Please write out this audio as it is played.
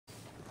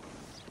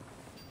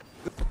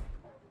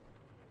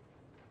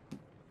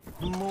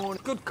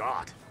Morning. Good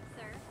God.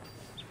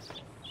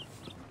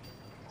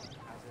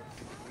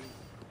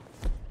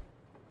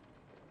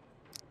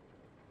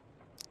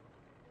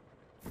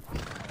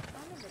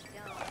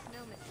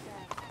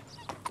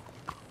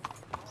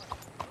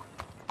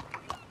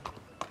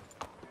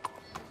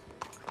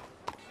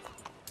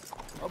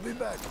 I'll be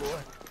back, boy.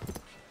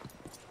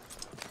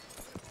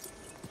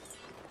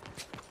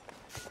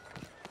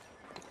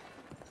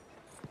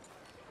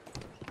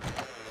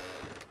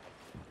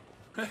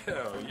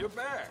 Hell, you're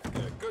back.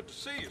 Good to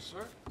see you,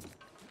 sir.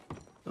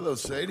 Hello,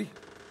 Sadie.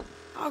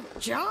 Oh,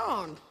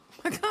 John.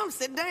 Come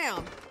sit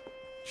down.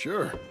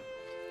 Sure.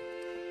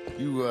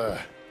 You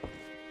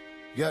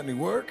got any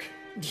work?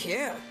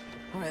 Yeah.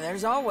 Well,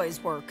 there's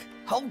always work.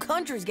 Whole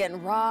country's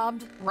getting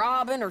robbed,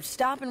 robbing, or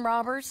stopping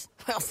robbers.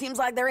 Well, seems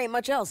like there ain't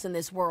much else in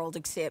this world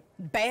except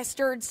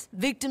bastards,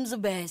 victims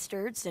of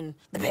bastards, and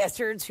the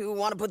bastards who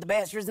want to put the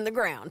bastards in the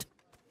ground.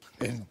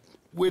 And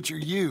which are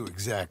you,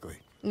 exactly?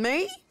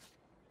 Me?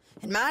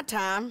 In my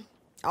time,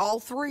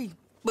 all three.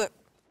 But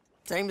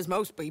same as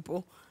most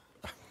people.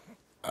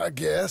 I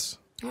guess.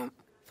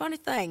 Funny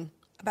thing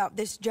about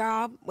this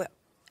job, well,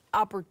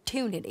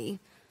 opportunity,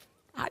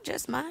 I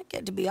just might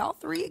get to be all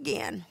three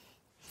again.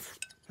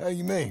 How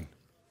you mean?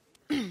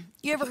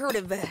 You ever heard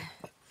of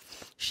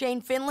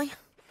Shane Finley?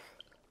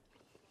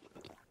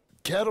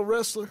 Cattle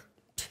wrestler?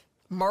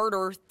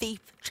 Murderer,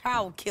 thief,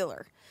 child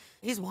killer.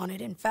 He's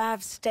wanted in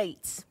 5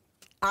 states.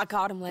 I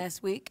caught him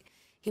last week.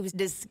 He was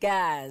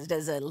disguised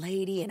as a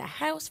lady in a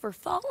house for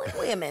fallen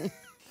women.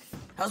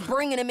 I was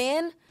bringing him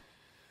in,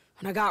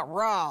 and I got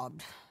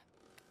robbed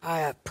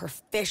by a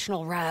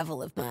professional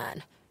rival of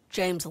mine,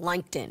 James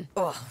Langton.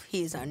 Oh,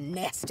 he's a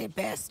nasty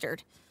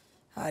bastard.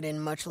 I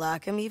didn't much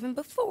like him even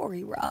before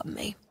he robbed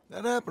me.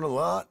 That happened a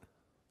lot.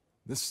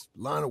 This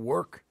line of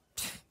work.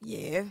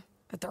 Yeah,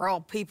 but they're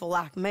all people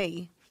like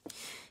me.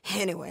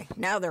 Anyway,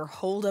 now they're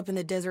holed up in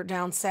the desert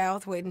down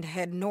south, waiting to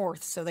head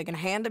north so they can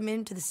hand them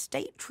in to the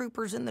state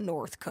troopers in the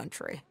north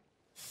country.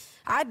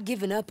 I'd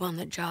given up on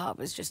the job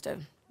as just a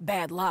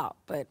bad lot,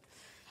 but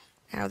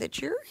now that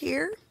you're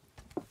here,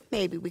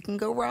 maybe we can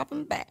go rob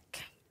them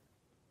back.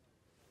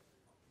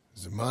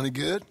 Is the money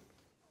good?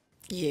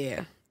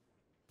 Yeah,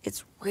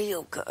 it's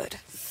real good.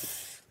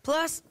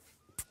 Plus,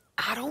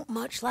 I don't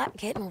much like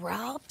getting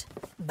robbed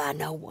by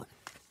no one.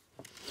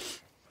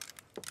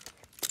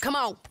 Come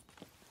on.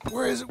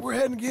 Where is it we're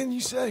heading again,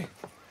 you say?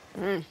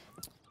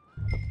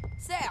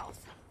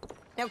 South.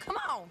 Now come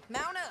on,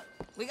 mount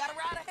up. We got a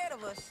ride ahead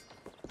of us.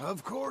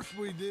 Of course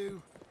we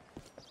do.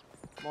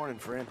 Morning,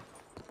 friend.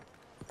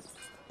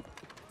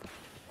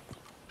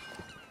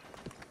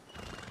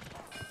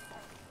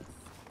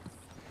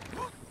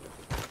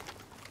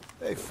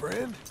 Hey,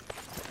 friend.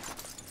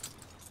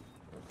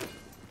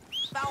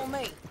 Follow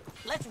me.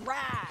 Let's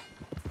ride.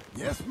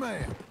 Yes,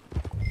 ma'am.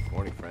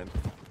 Morning, friend.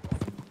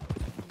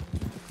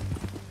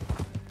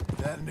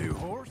 That a new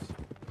horse?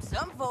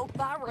 Some folk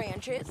buy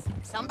ranches,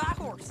 some buy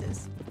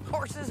horses.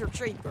 Horses are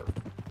cheaper.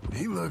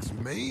 He looks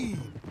mean.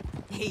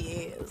 He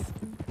is.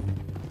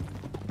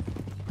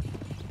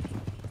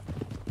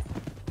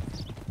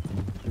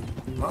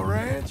 My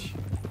ranch,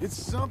 it's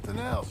something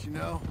else, you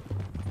know.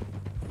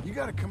 You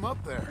gotta come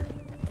up there.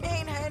 You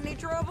ain't had any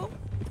trouble?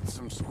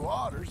 Some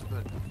squatters,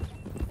 but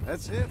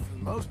that's it for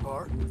the most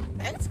part.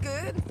 That's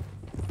good.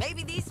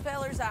 Maybe these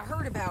fellers I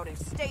heard about have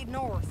stayed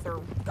north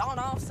or gone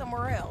off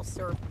somewhere else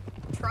or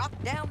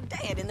dropped down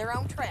dead in their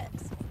own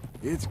tracks.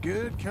 It's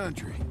good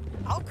country.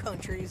 All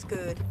country is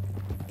good.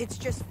 It's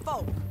just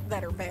folk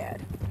that are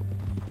bad.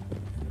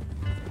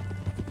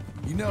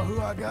 You know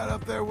who I got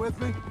up there with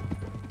me?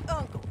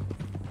 Uncle.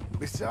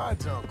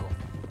 Besides Uncle.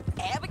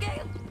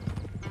 Abigail?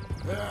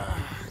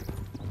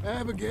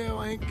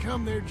 Abigail ain't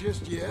come there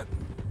just yet.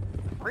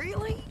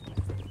 Really?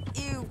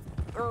 You,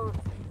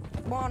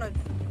 wanna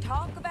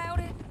talk about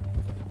it?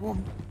 Well,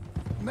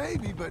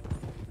 maybe, but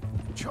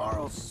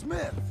Charles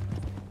Smith.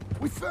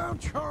 We found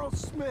Charles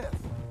Smith.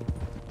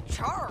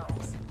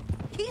 Charles?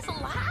 He's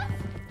alive?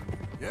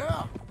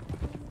 Yeah.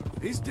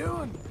 He's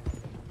doing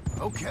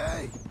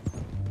okay.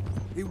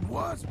 He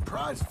was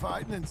prize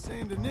fighting in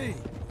Saint Denis.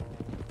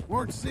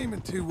 Weren't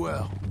seeming too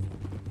well.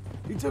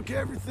 He took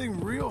everything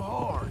real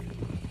hard.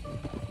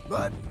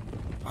 But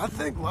I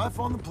think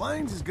life on the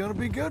plains is gonna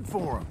be good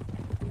for him.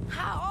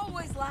 I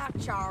always liked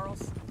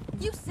Charles.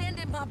 You send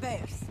him my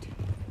best.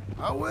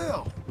 I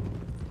will.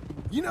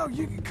 You know,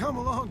 you can come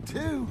along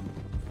too.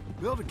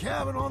 Build a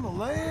cabin on the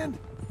land.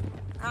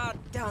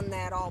 I've done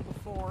that all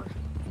before.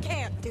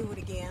 Can't do it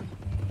again.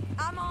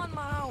 I'm on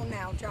my own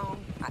now,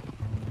 John.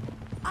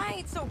 I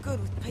ain't so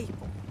good with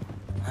people.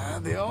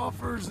 The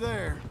offer's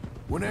there,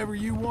 whenever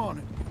you want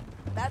it.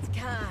 That's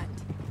kind.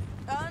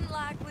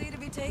 Unlikely to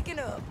be taken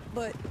up,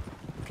 but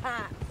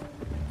kind.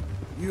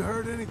 You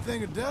heard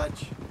anything of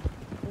Dutch?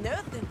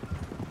 Nothing.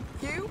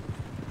 You?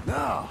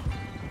 No.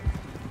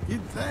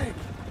 You'd think.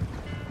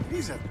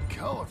 He's a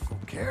colorful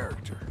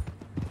character.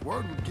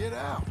 Word would get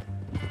out.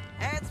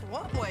 That's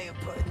one way of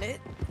putting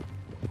it.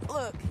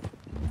 Look,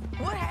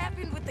 what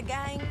happened with the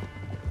gang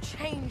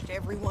changed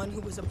everyone who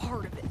was a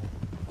part of it.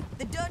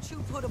 The Dutch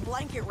who put a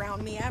blanket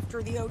round me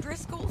after the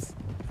O'Driscolls,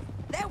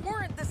 that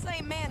weren't the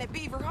same man at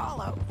Beaver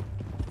Hollow.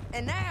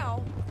 And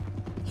now,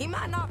 he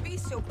might not be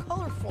so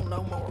colorful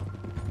no more.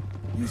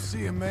 You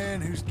see a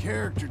man whose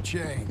character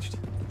changed.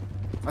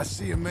 I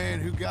see a man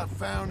who got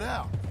found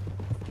out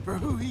for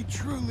who he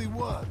truly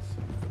was.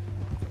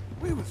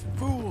 We was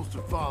fools to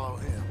follow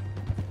him.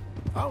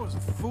 I was a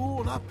fool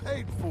and I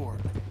paid for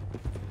it.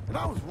 And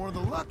I was one of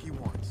the lucky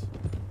ones.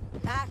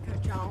 Micah,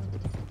 John.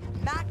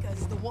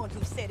 Micah's the one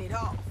who set it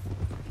off.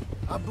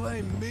 I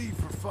blame me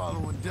for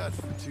following Dutch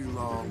for too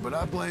long, but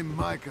I blame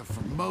Micah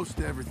for most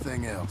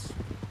everything else.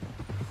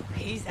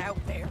 He's out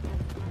there.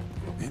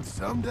 And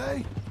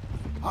someday,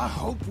 I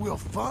hope we'll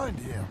find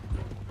him.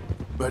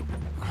 But...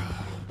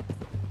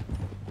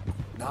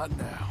 not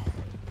now.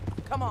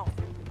 Come on.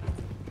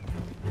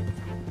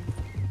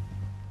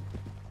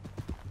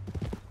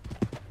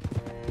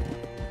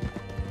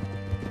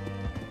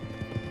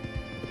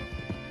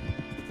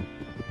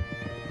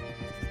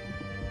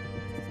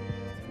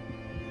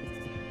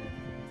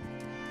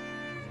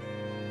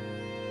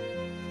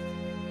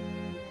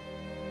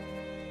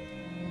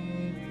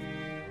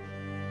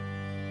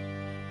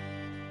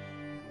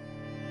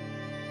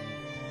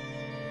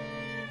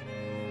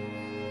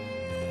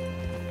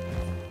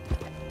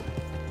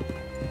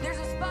 There's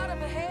a spot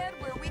up ahead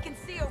where we can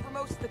see over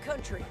most of the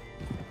country.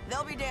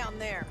 They'll be down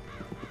there.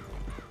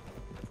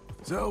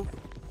 So,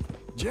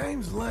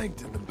 James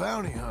Langton, the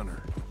bounty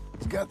hunter,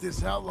 has got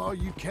this outlaw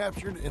you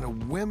captured in a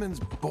women's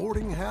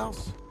boarding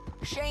house?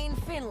 Shane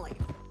Finley.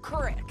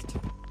 Correct.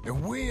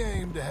 And we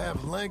aim to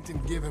have Langton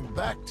give him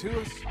back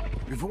to us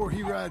before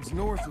he rides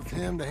north with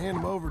him to hand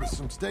him over to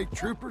some state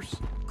troopers?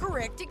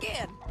 Correct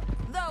again.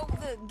 Though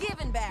the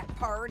giving back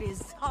part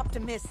is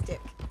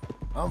optimistic.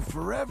 I'm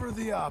forever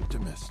the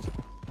optimist.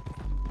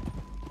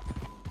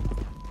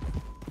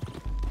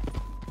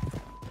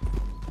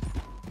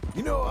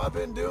 You know, I've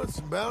been doing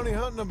some bounty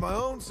hunting of my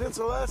own since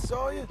I last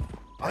saw you.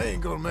 I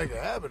ain't gonna make a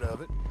habit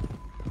of it.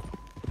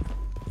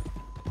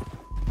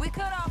 We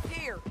cut off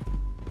here.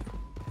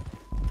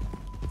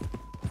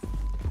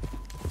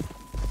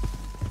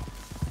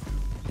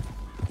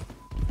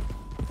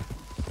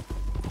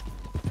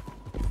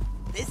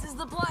 This is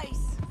the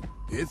place.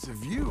 It's a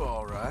view,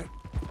 all right.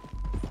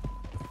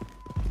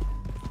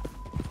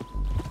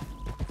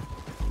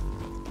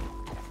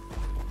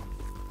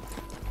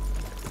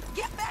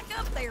 Get back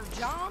up there,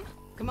 John.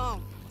 Come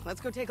on,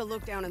 let's go take a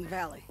look down in the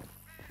valley.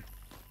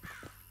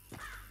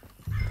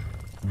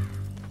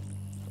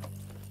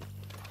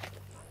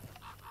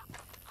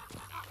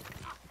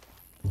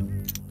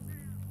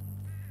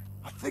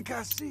 I think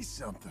I see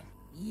something.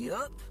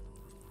 Yup.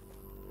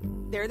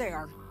 There they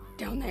are,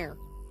 down there.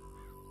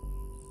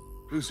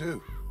 Who's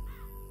who?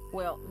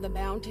 Well, the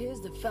bounty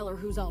is the feller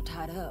who's all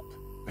tied up.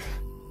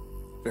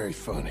 Very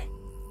funny.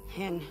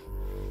 And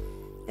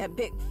that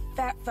big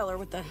fat feller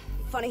with the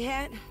funny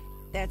hat,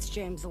 that's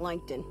James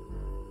Langton.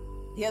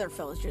 The other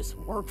fellas just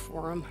work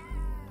for him.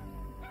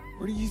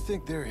 Where do you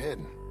think they're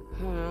heading?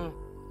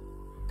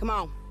 Come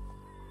on.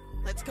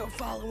 Let's go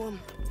follow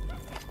them.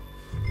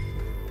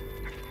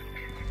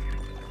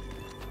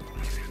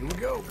 Here we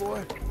go,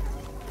 boy.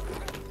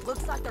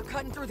 Looks like they're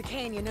cutting through the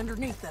canyon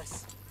underneath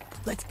us.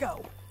 Let's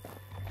go.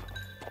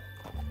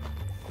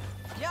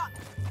 Yeah.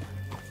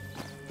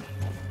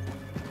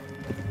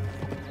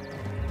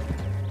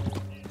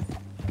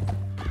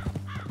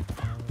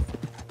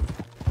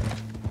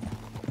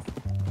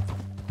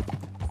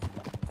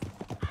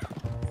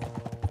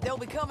 They'll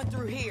be coming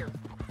through here.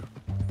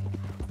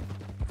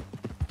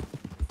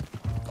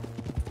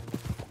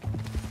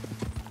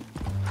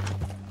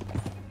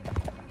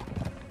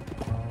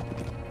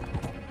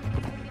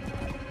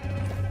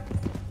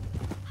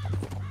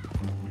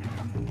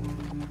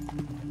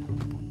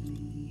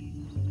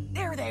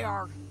 There they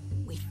are.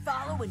 We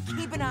follow and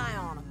keep an eye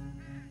on them.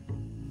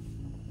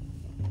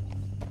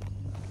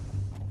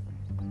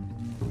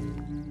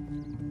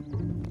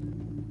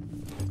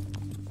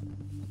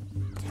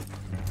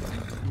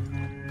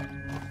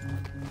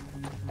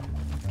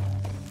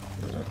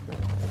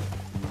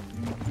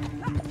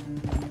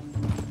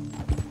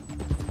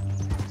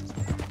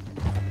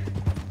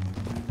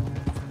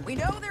 We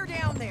know they're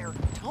down there.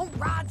 Don't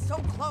ride so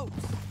close.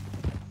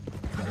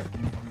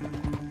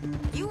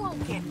 You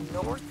won't get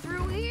north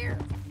through here.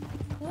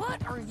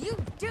 What are you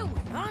doing,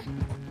 huh?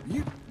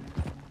 You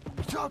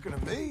talking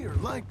to me or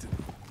Langton?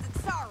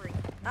 Sorry,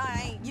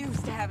 I ain't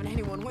used to having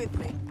anyone with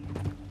me.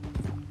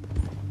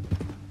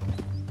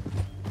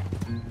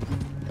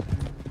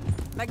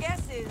 My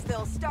guess is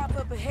they'll stop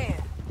up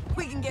ahead.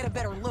 We can get a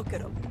better look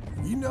at them.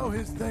 You know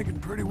his thinking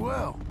pretty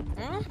well.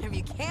 If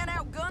you can't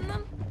outgun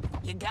them,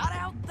 you gotta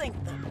outthink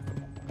them.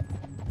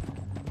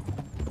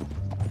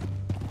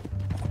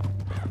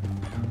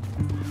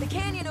 The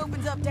canyon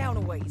opens up down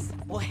a ways.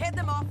 We'll head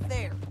them off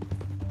there.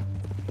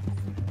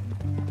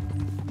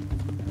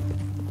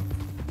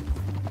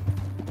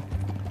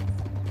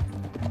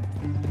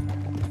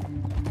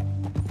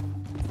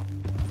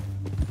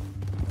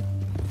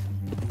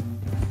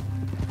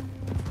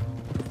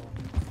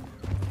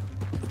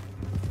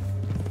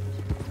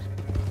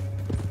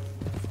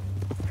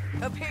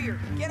 Up here,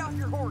 get off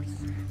your horse.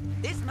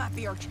 This might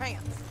be our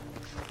chance.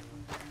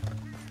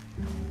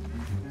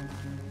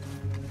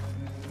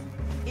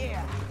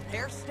 Yeah,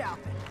 they're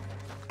stopping.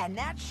 And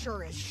that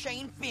sure is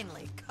Shane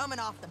Finley coming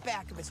off the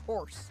back of his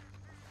horse.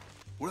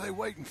 What are they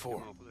waiting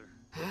for?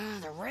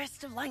 The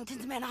rest of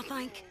Langton's men, I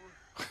think.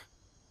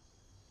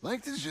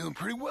 Langton's doing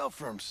pretty well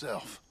for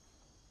himself.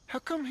 How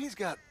come he's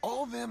got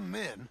all them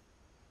men,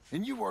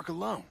 and you work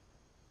alone?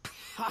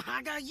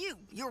 I got you.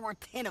 You're worth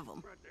 10 of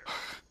them.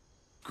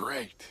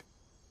 Great.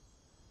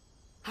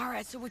 All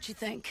right, so what you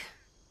think?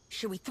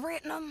 Should we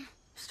threaten them,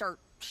 start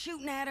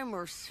shooting at them,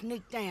 or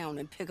sneak down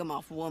and pick them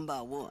off one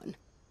by one?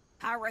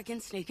 I reckon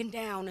sneaking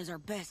down is our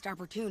best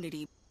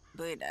opportunity,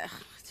 but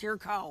it's your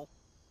call.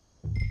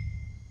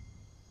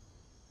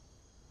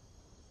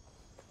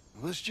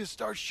 Let's just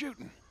start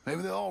shooting.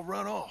 Maybe they'll all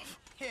run off.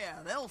 Yeah,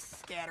 they'll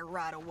scatter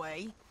right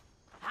away.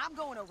 I'm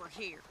going over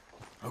here.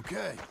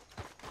 Okay.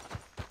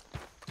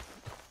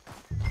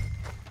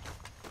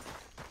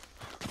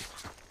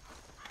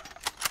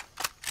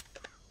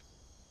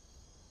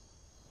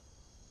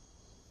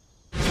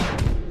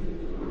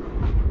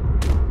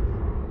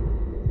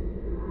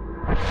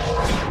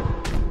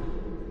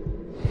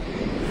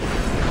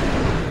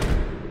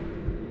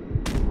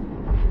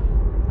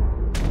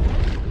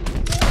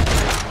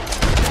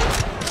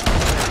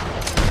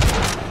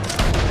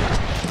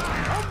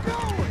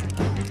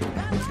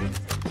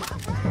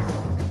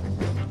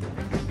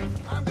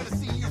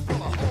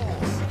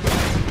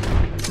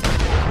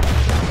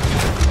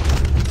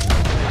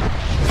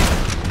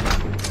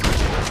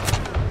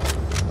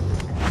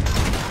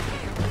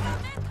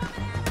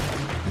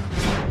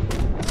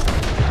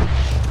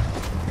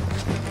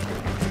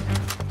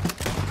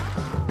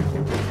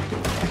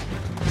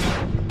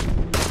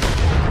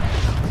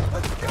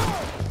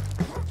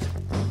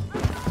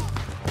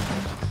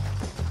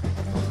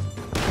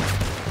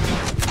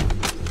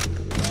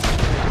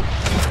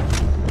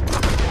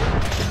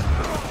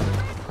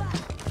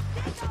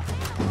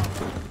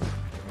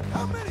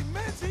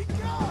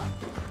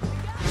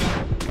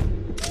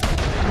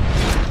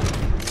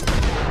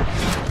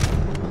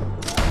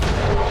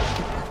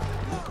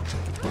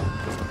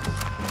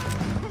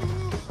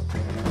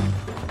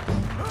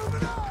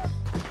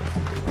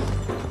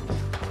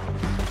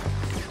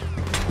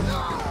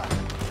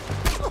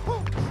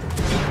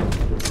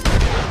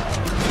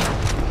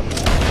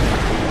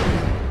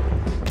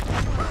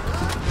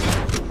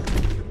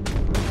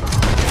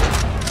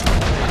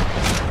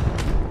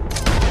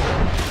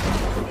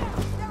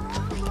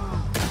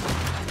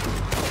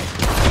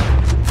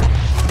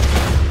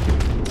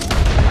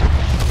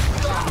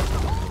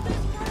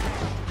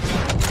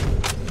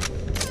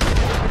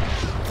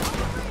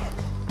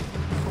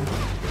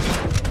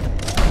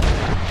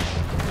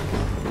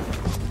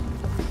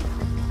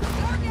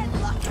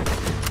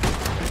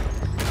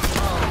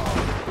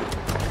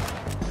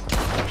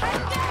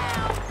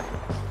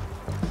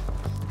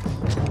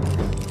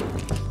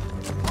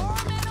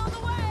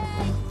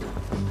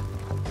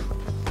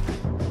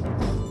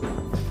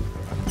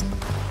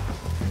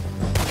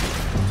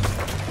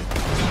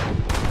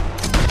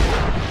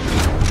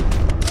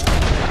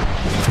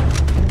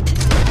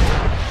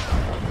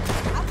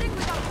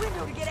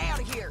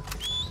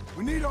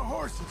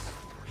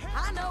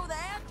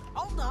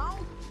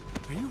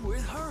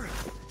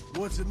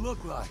 What's it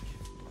look like?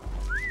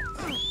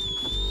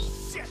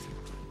 Shit!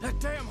 That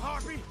damn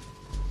harpy!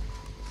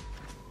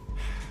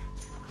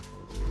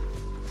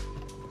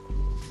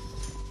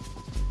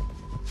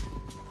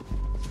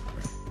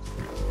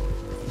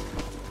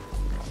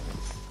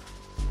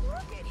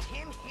 Look at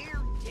him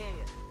here dead.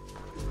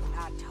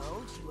 I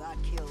told you I'd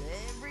kill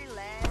every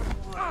last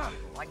one,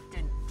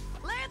 Langton.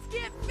 Let's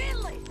get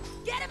Finley!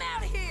 Get him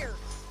out of here!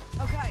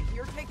 Okay,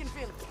 you're taking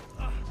Finley.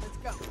 Let's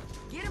go.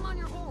 Get him on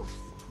your horse.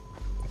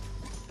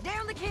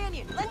 Down the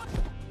canyon. Let's...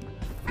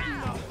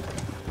 Ow.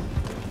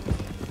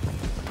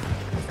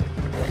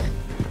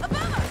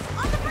 Above us,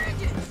 on the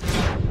bridges.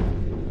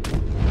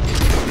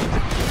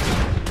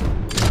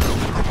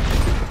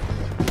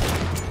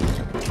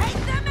 Take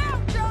them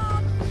out,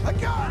 John. I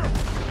got him!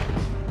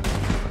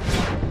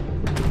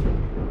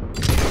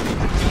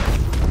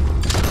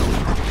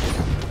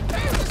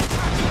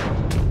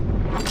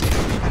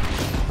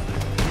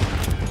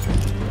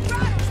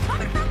 Riders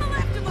coming from the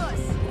left of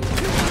us.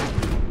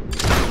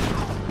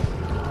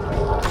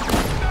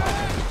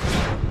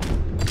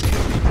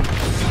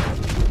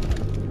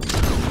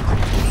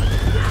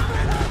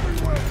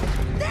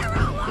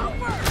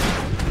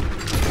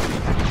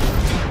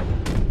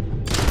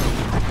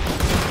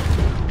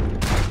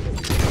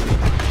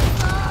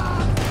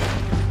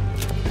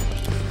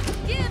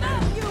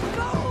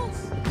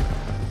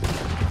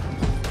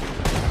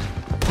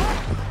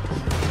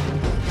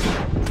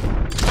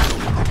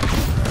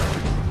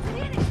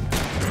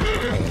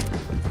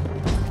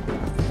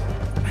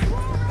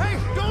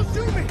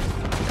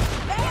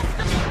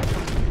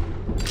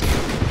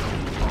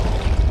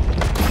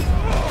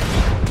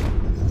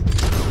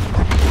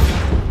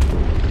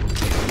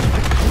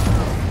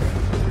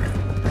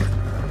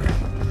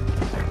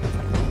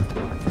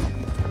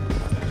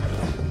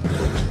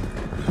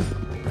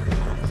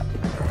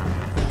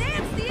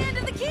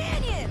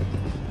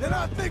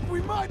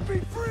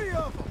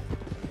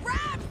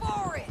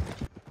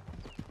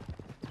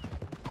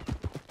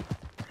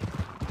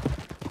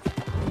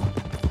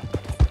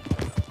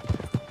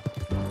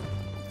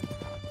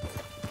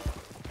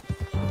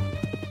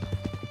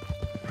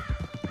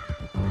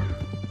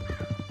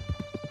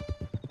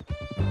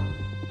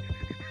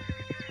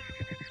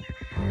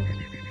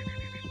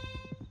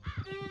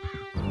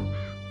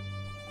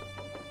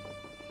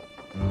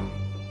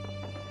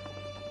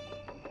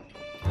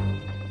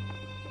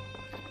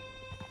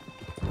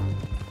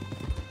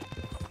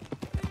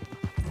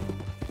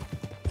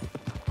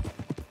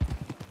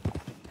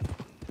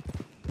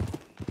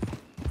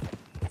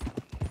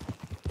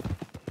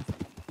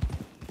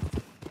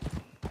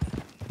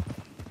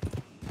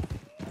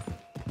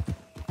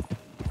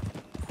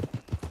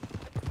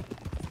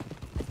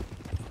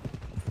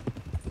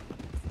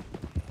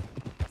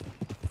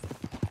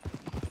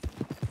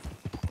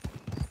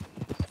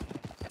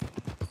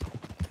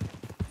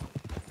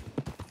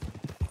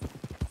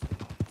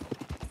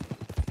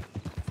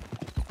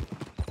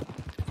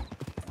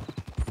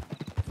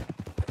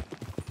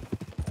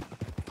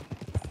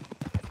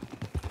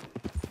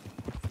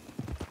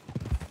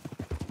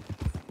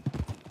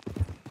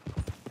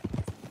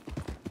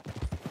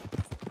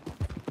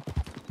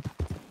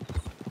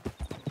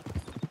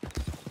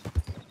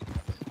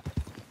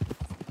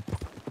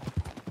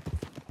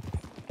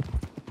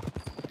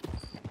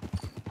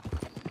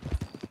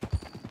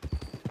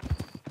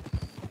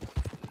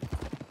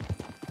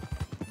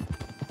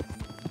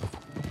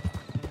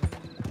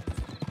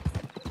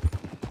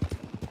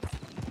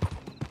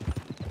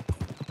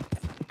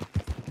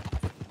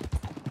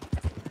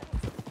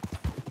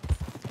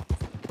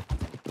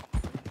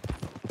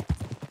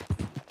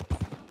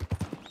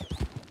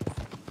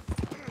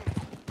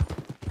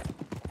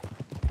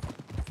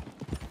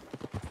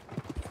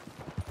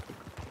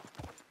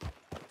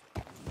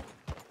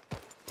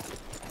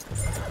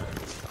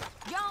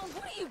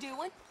 you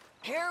doing?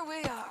 Here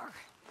we are.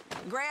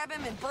 Grab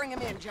him and bring him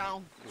in,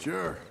 John.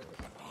 Sure.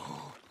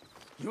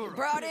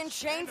 Brought in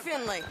Shane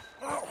Finley.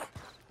 Oh,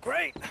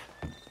 great.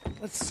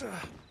 Let's,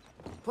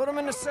 put him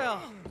in the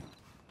cell.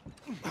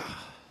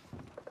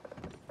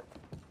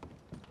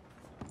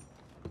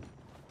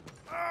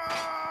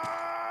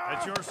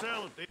 That's your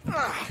cell.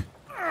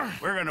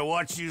 We're gonna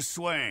watch you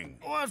swing.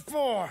 What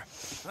for?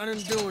 I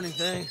didn't do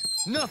anything.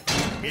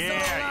 Nothing. He's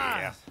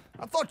alive.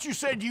 I thought you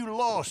said you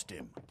lost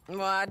him.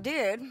 Well, I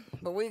did,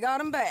 but we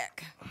got him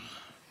back.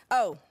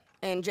 Oh,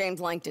 and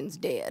James Langton's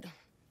dead.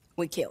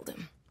 We killed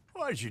him.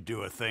 Why'd you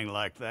do a thing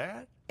like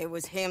that? It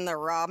was him that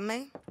robbed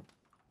me.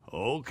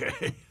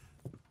 Okay.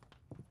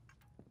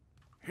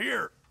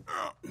 Here.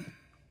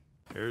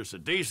 Here's a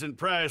decent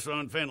price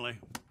on Finley.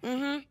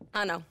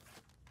 I know.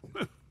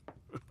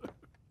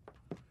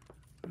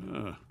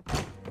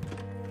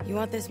 You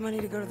want this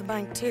money to go to the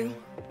bank, too?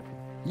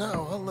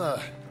 No,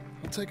 I'll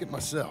take it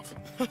myself.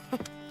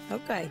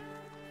 Okay,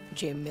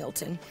 Jim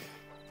Milton.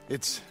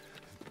 It's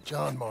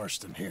John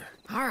Marston here.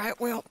 All right,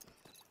 well,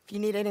 if you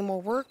need any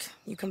more work,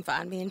 you can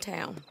find me in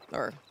town.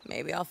 Or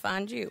maybe I'll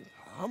find you.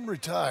 I'm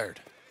retired.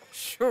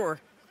 Sure.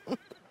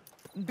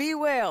 Be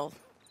well,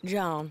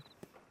 John.